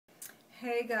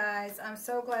Hey guys, I'm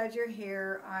so glad you're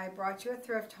here. I brought you a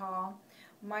thrift haul.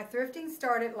 My thrifting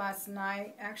started last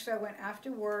night. Actually, I went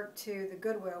after work to the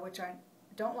Goodwill, which I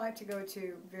don't like to go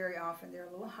to very often. They're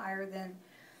a little higher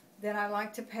than I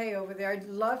like to pay over there. I'd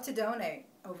love to donate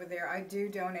over there. I do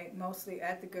donate mostly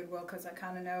at the Goodwill because I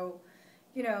kind of know,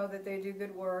 that they do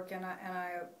good work, and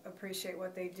I appreciate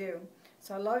what they do.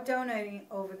 So I love donating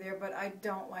over there, but I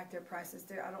don't like their prices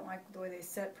there. I don't like the way they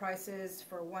set prices.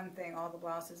 For one thing, all the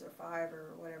blouses are $5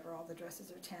 or whatever, all the dresses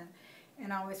are $10,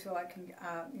 and I always feel like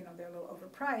they're a little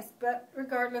overpriced. But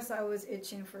regardless, I was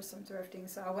itching for some thrifting,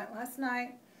 so I went last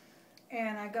night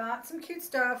and I got some cute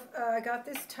stuff. I got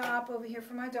this top over here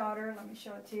for my daughter. Let me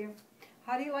show it to you.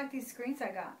 How do you like these screens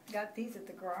I got? Got these at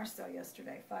the garage sale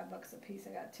yesterday, $5 a piece.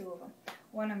 I got 2 of them.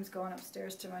 One of them's going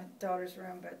upstairs to my daughter's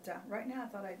room, but right now I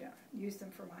thought I'd use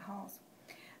them for my hauls.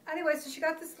 Anyway, so she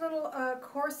got this little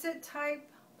corset type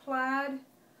plaid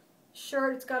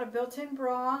shirt. It's got a built-in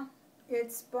bra.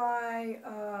 It's by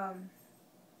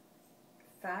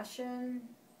Fashion.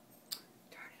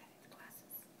 Darn it, I need the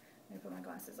glasses. Let me put my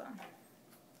glasses on.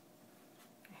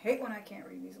 I hate when I can't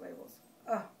read these labels.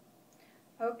 Oh,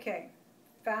 okay.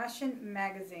 Fashion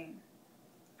magazine.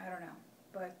 I don't know,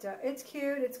 but it's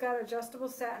cute. It's got adjustable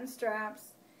satin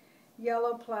straps,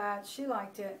 yellow plaid. She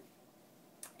liked it,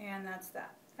 and that's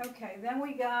that. Okay, then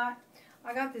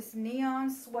I got this neon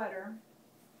sweater.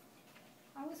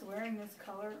 I was wearing this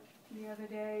color the other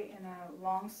day in a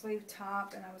long sleeve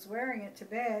top, and I was wearing it to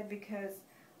bed because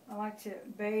I like to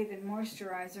bathe in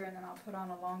moisturizer, and then I'll put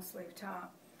on a long sleeve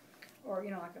top, or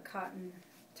like a cotton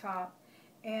top.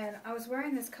 And I was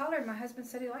wearing this color, and my husband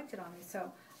said he liked it on me.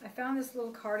 So I found this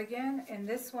little cardigan, and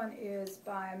this one is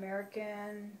by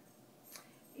American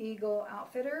Eagle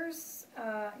Outfitters,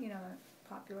 a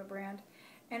popular brand.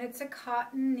 And it's a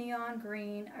cotton neon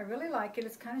green. I really like it.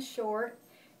 It's kind of short.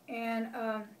 And,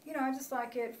 I just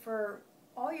like it for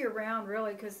all year round,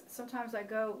 really, because sometimes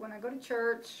when I go to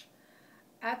church,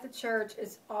 at the church,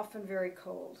 it's often very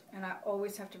cold. And I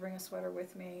always have to bring a sweater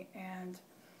with me. And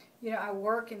I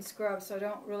work in scrubs, so I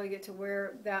don't really get to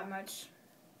wear that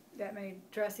many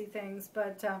dressy things.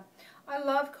 But I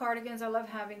love cardigans. I love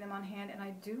having them on hand, and I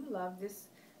do love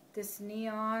this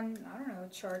neon, I don't know,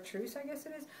 chartreuse, I guess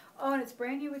it is. Oh, and it's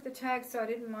brand new with the tag, so I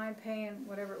didn't mind paying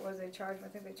whatever it was they charged me. I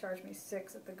think they charged me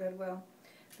 $6 at the Goodwill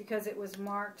because it was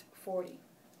marked $40.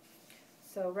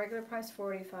 So regular price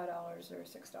 $45 or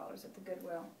 $6 at the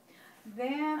Goodwill.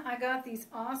 Then I got these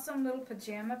awesome little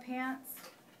pajama pants.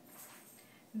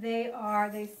 They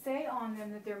say on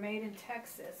them that they're made in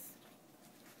Texas,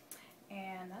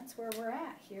 and that's where we're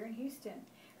at, here in Houston.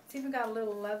 It's even got a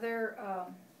little leather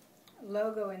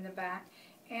logo in the back,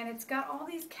 and it's got all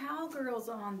these cowgirls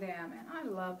on them, and I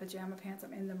love pajama pants.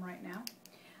 I'm in them right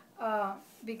now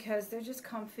because they're just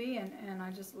comfy, and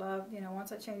I just love,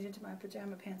 once I change into my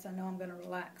pajama pants, I know I'm going to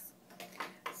relax.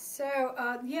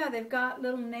 So, yeah, they've got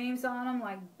little names on them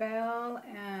like Belle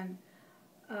and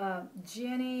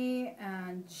Jenny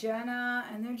and Jenna,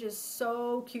 and they're just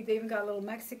so cute. They even got a little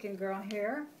Mexican girl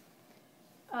here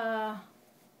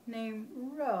named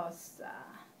Rosa.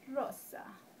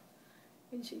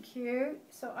 Isn't she cute?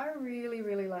 So I really,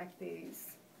 really like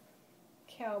these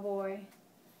cowboy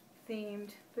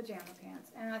themed pajama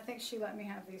pants, and I think she let me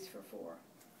have these for $4.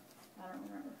 I don't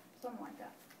remember, something like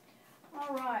that.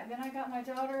 Alright, then I got my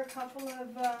daughter a couple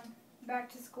of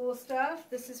back to school stuff.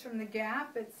 This is from the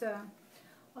Gap. It's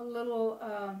a little,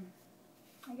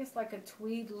 I guess like a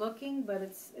tweed looking, but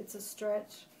it's a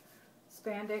stretch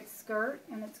spandex skirt,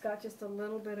 and it's got just a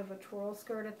little bit of a twirl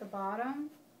skirt at the bottom.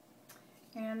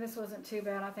 And this wasn't too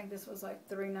bad. I think this was like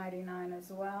 $3.99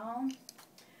 as well.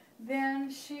 Then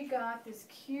she got this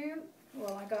cute,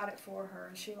 well, I got it for her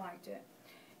and she liked it.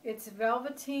 It's a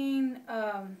velveteen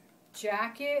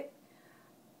jacket.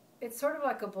 It's sort of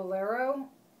like a bolero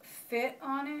fit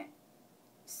on it.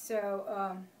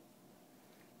 So,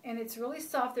 and it's really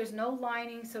soft. There's no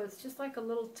lining, so it's just like a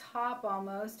little top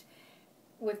almost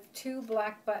with 2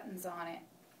 black buttons on it.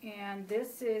 And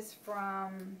this is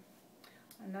from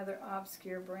another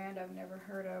obscure brand I've never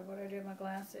heard of. What do I do with my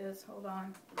glasses? Hold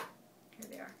on. Here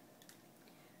they are.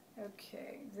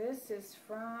 Okay, this is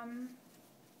from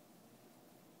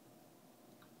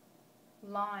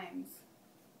Limes.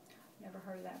 Never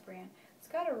heard of that brand. It's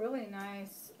got a really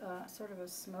nice sort of a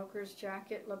smoker's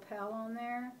jacket lapel on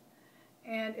there.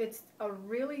 And it's a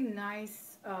really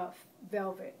nice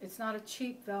velvet. It's not a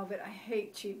cheap velvet. I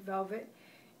hate cheap velvet.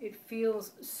 It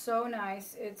feels so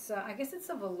nice. It's I guess it's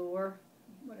a velour,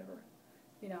 whatever,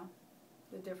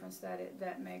 the difference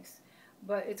that makes.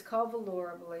 But it's called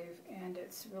velour, I believe, and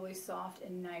it's really soft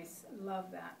and nice. Love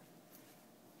that.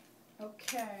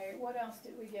 Okay, what else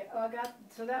did we get? Oh,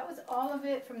 so that was all of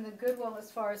it from the Goodwill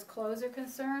as far as clothes are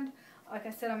concerned. Like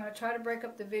I said, I'm going to try to break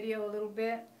up the video a little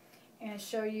bit and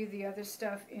show you the other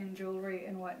stuff in jewelry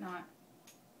and whatnot.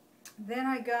 Then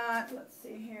I got, let's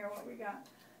see here what we got.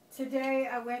 Today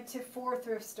I went to 4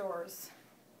 thrift stores.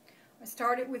 I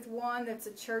started with one that's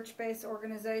a church-based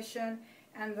organization,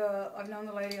 and I've known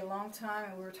the lady a long time,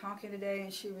 and we were talking today,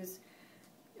 and she was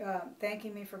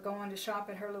thanking me for going to shop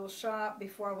at her little shop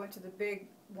before I went to the big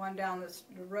one down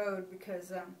the road,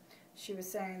 because she was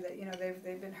saying that, you know,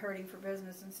 they've been hurting for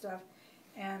business and stuff,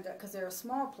 and because they're a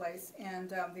small place, and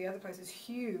the other place is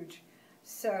huge.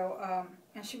 So,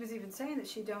 and she was even saying that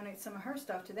she donates some of her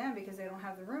stuff to them because they don't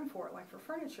have the room for it, like for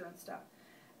furniture and stuff.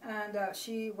 And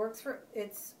she works for,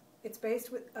 it's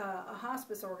based with a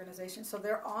hospice organization, so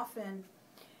they're often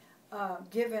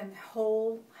given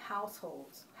whole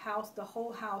households. The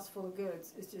whole house full of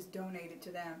goods is just donated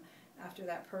to them after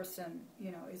that person,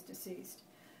 you know, is deceased.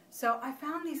 So I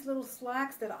found these little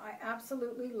slacks that I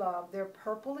absolutely love. They're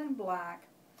purple and black.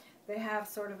 They have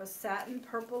sort of a satin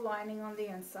purple lining on the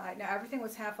inside. Now everything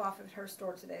was half off at her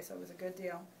store today, so it was a good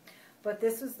deal. But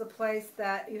this was the place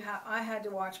that I had to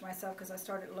watch myself, because I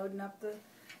started loading up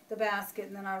the basket,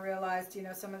 and then I realized, you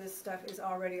know, some of this stuff is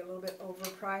already a little bit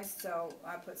overpriced, so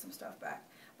I put some stuff back.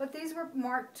 But these were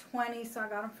marked 20, so I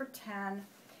got them for 10,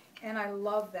 and I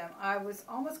love them. I was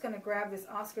almost going to grab this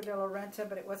Oscar de la Renta,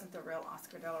 but it wasn't the real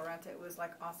Oscar de la Renta. It was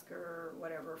like Oscar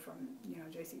whatever from, you know,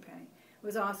 JCPenney. It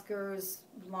was Oscar's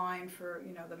line for,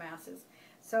 you know, the masses.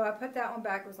 So I put that one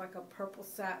back. It was like a purple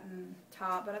satin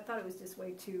top, but I thought it was just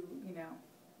way too, you know,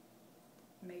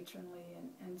 matronly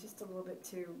and just a little bit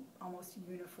too almost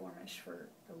uniformish for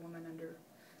a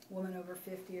woman over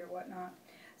 50 or whatnot.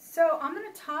 So I'm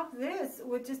going to top this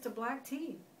with just a black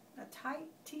tee, a tight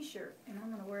t-shirt, and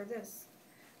I'm going to wear this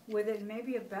with it,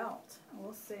 maybe a belt.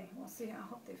 We'll see. We'll see. I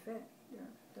hope they fit.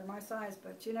 They're my size,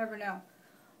 but you never know.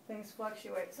 Things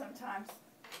fluctuate sometimes.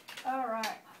 All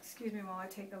right. Excuse me while I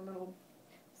take a little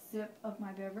sip of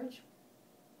my beverage.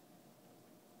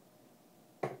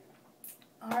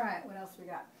 All right, what else we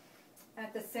got?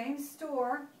 At the same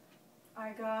store,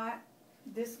 I got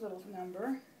this little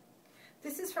number.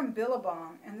 This is from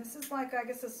Billabong, and this is like, I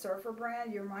guess, a surfer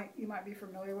brand. You might be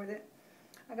familiar with it.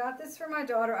 I got this for my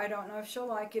daughter. I don't know if she'll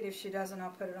like it. If she doesn't, I'll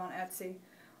put it on Etsy.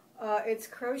 It's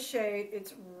crocheted.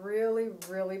 It's really,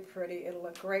 really pretty. It'll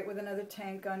look great with another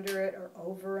tank under it or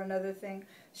over another thing.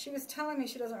 She was telling me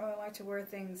she doesn't really like to wear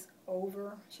things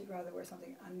over. She'd rather wear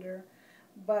something under.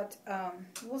 But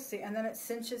we'll see. And then it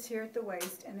cinches here at the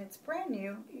waist, and it's brand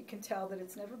new. You can tell that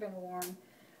it's never been worn.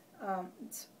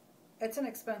 It's an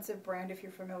expensive brand if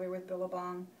you're familiar with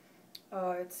Billabong.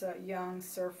 It's a young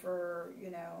surfer, you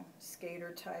know,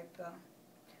 skater type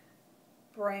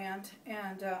brand,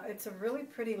 and it's a really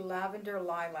pretty lavender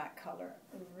lilac color.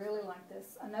 I really like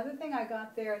this. Another thing I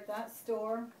got there at that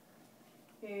store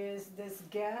is this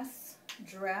Guess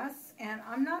dress, and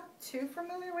I'm not too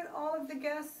familiar with all of the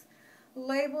Guess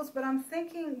labels, but I'm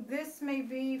thinking this may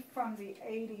be from the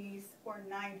 80s or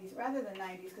 90s, rather than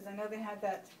 90s, because I know they had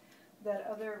that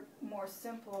other more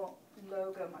simple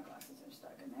logo. My glasses are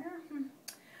stuck in there.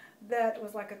 That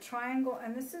was like a triangle,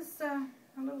 and this is a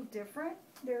little different,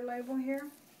 their label here.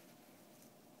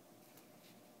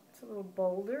 It's a little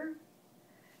bolder.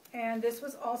 And this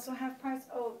was also half price.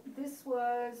 Oh, this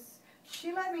was,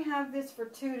 she let me have this for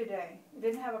 $2 today. It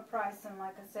didn't have a price, and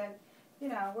like I said, you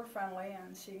know, we're friendly,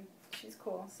 and she's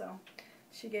cool, so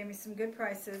she gave me some good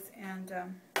prices, and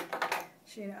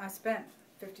I spent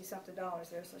 $50-something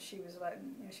there, so she was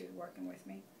she was working with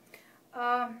me.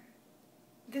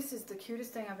 This is the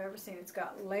cutest thing I've ever seen. It's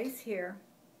got lace here.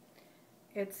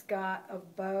 It's got a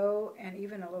bow and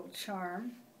even a little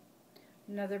charm.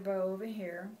 Another bow over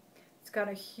here. It's got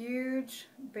a huge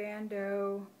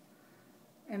bandeau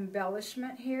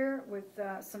embellishment here with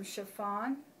some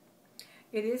chiffon.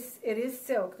 It is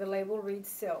silk. The label reads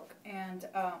silk and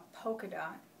polka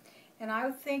dot. And I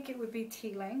would think it would be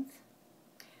T-length.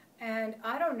 And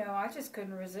I don't know. I just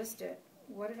couldn't resist it.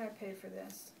 What did I pay for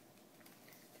this?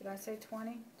 Did I say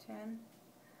 20? 10?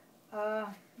 Oh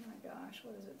my gosh,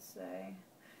 what does it say?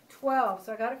 12.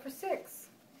 So I got it for 6.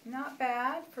 Not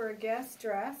bad for a Guess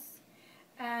dress.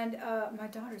 And my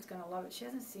daughter's going to love it. She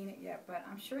hasn't seen it yet, but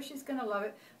I'm sure she's going to love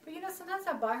it. But you know, sometimes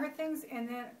I buy her things and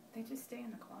then they just stay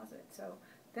in the closet. So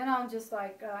then I'm just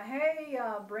like, hey,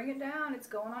 bring it down. It's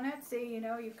going on Etsy. You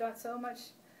know, you've got so much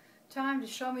time to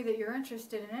show me that you're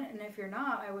interested in it. And if you're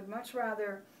not, I would much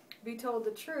rather be told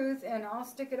the truth, and I'll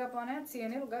stick it up on Etsy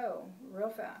and it'll go real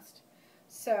fast.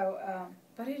 So,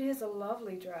 but it is a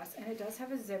lovely dress, and it does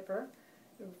have a zipper.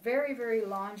 very, very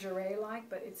lingerie-like,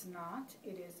 but it's not.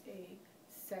 It is a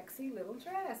sexy little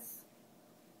dress.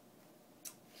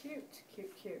 Cute,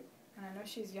 cute, cute. And I know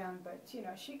she's young, but you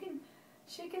know, she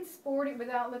can sport it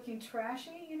without looking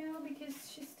trashy, you know, because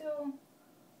she's still,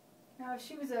 now if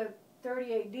she was a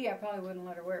 38D, I probably wouldn't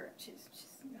let her wear it. She's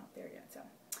not there yet, so.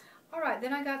 All right,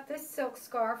 then I got this silk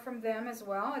scarf from them as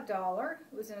well, $1.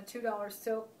 It was in a $2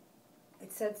 silk.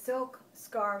 It said silk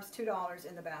scarves, $2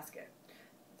 in the basket.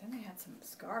 Then they had some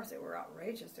scarves that were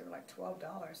outrageous. They were like $12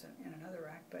 in another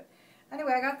rack. But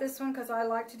anyway, I got this one because I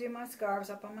like to do my scarves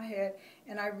up on my head.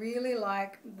 And I really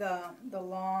like the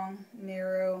long,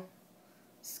 narrow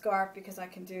scarf because I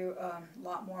can do a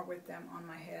lot more with them on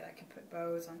my head. I can put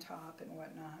bows on top and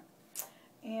whatnot.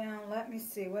 And let me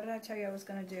see. What did I tell you I was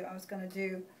going to do? I was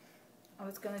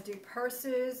going to do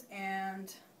purses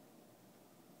and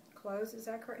clothes. Is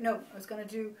that correct? No, I was going to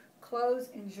do clothes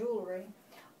and jewelry.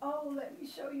 Oh, let me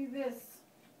show you this.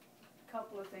 A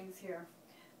couple of things here.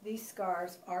 These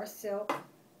scarves are silk.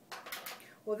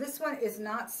 Well, this one is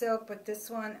not silk, but this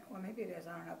one, well, maybe it is,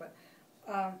 I don't know, but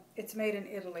it's made in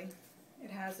Italy.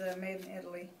 It has a made in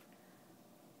Italy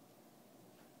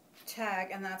tag,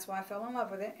 and that's why I fell in love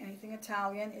with it. Anything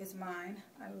Italian is mine.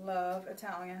 I love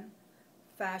Italian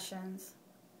fashions,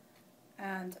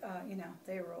 and, you know,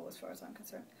 they rule as far as I'm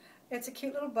concerned. It's a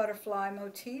cute little butterfly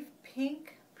motif,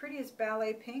 pink. Prettiest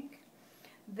ballet pink.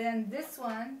 Then this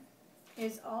one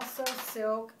is also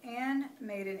silk and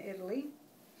made in Italy,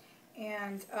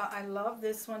 and I love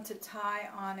this one to tie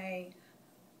on a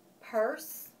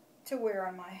purse to wear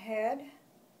on my head,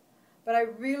 but I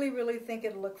really think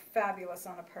it'll look fabulous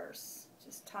on a purse.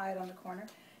 Just tie it on the corner,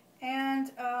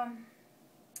 and I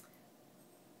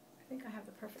think I have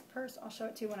the perfect purse. I'll show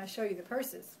it to you when I show you the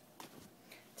purses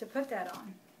to put that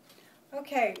on.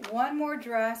 Okay, one more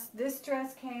dress. This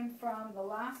dress came from the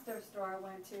last thrift store I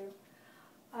went to.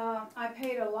 I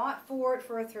paid a lot for it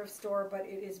for a thrift store, but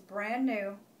it is brand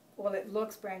new. Well, it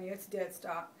looks brand new. It's dead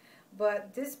stock.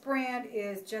 But this brand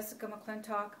is Jessica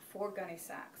McClintock for Gunne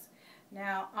SAX.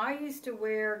 Now, I used to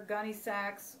wear Gunne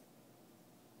SAX,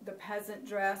 the peasant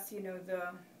dress, you know, the,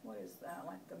 what is that,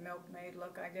 like the milkmaid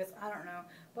look, I guess. I don't know.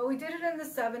 But we did it in the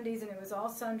 70s, and it was all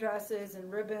sundresses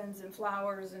and ribbons and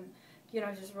flowers and, you know,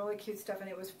 just really cute stuff, and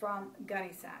it was from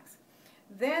Gunne SAX.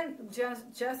 Then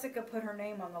Jessica put her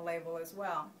name on the label as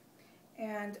well.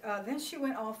 And then she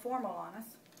went all formal on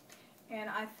us. And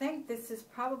I think this is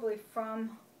probably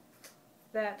from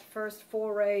that first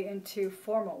foray into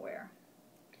formal wear.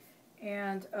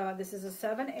 And this is a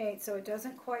 7/8, so it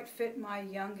doesn't quite fit my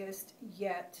youngest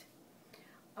yet.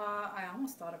 I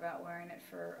almost thought about wearing it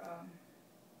for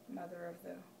Mother of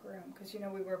the Groom, because, you know,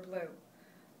 we wear blue.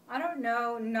 I don't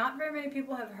know, not very many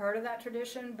people have heard of that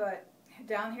tradition, but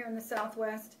down here in the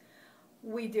Southwest,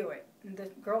 we do it. And the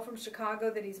girl from Chicago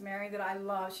that he's married that I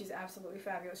love, she's absolutely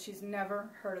fabulous. She's never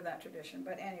heard of that tradition,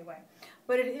 but anyway.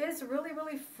 But it is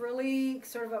really frilly,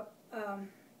 sort of a,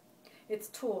 it's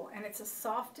tulle, and it's the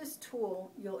softest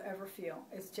tulle you'll ever feel.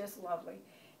 It's just lovely.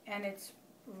 And it's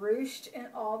ruched in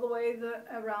all the way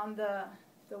around the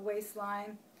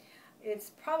waistline.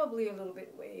 It's probably a little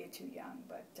bit way too young,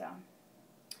 but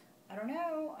I don't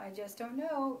know. I just don't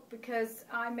know, because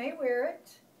I may wear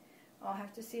it. I'll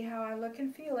have to see how I look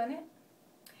and feel in it.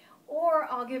 Or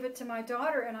I'll give it to my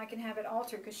daughter and I can have it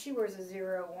altered, because she wears a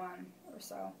 01 or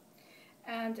so.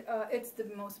 And it's the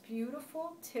most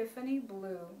beautiful Tiffany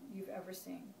blue you've ever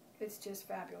seen. It's just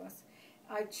fabulous.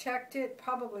 I checked it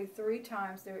probably 3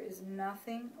 times. There is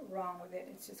nothing wrong with it.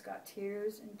 It's just got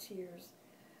tiers and tiers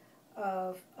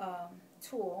of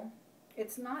tulle.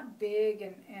 It's not big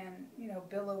and you know,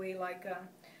 billowy like a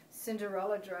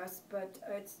Cinderella dress, but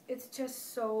it's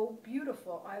just so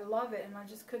beautiful. I love it, and I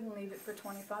just couldn't leave it for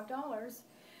 $25.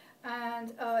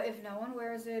 And if no one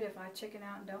wears it, if I chicken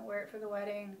out and don't wear it for the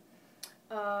wedding,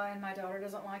 and my daughter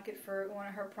doesn't like it for one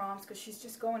of her proms, because she's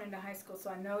just going into high school, so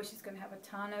I know she's going to have a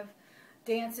ton of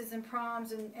dances and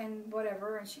proms and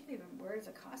whatever, and she could even wear it as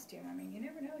a costume. I mean, you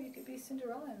never know. You could be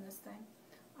Cinderella in this thing.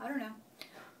 I don't know.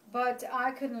 But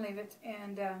I couldn't leave it,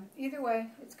 and either way,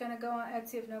 it's going to go on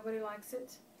Etsy if nobody likes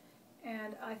it.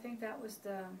 And I think that was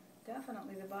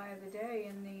definitely the buy of the day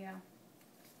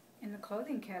in the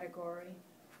clothing category.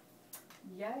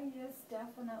 Yeah, yes,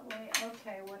 definitely.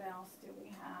 Okay, what else do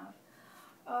we have?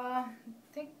 I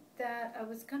think that I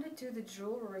was going to do the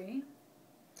jewelry.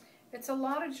 It's a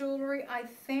lot of jewelry. I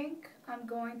think I'm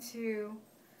going to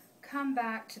come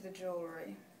back to the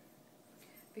jewelry,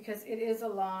 because it is a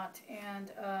lot,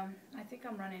 and I think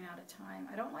I'm running out of time.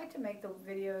 I don't like to make the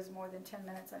videos more than 10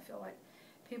 minutes. I feel like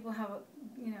people have a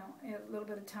little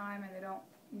bit of time, and they don't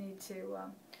need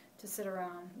to to sit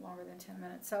around longer than 10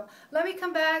 minutes. So let me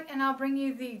come back and I'll bring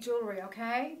you the jewelry,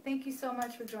 okay? Thank you so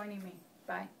much for joining me.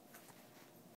 Bye.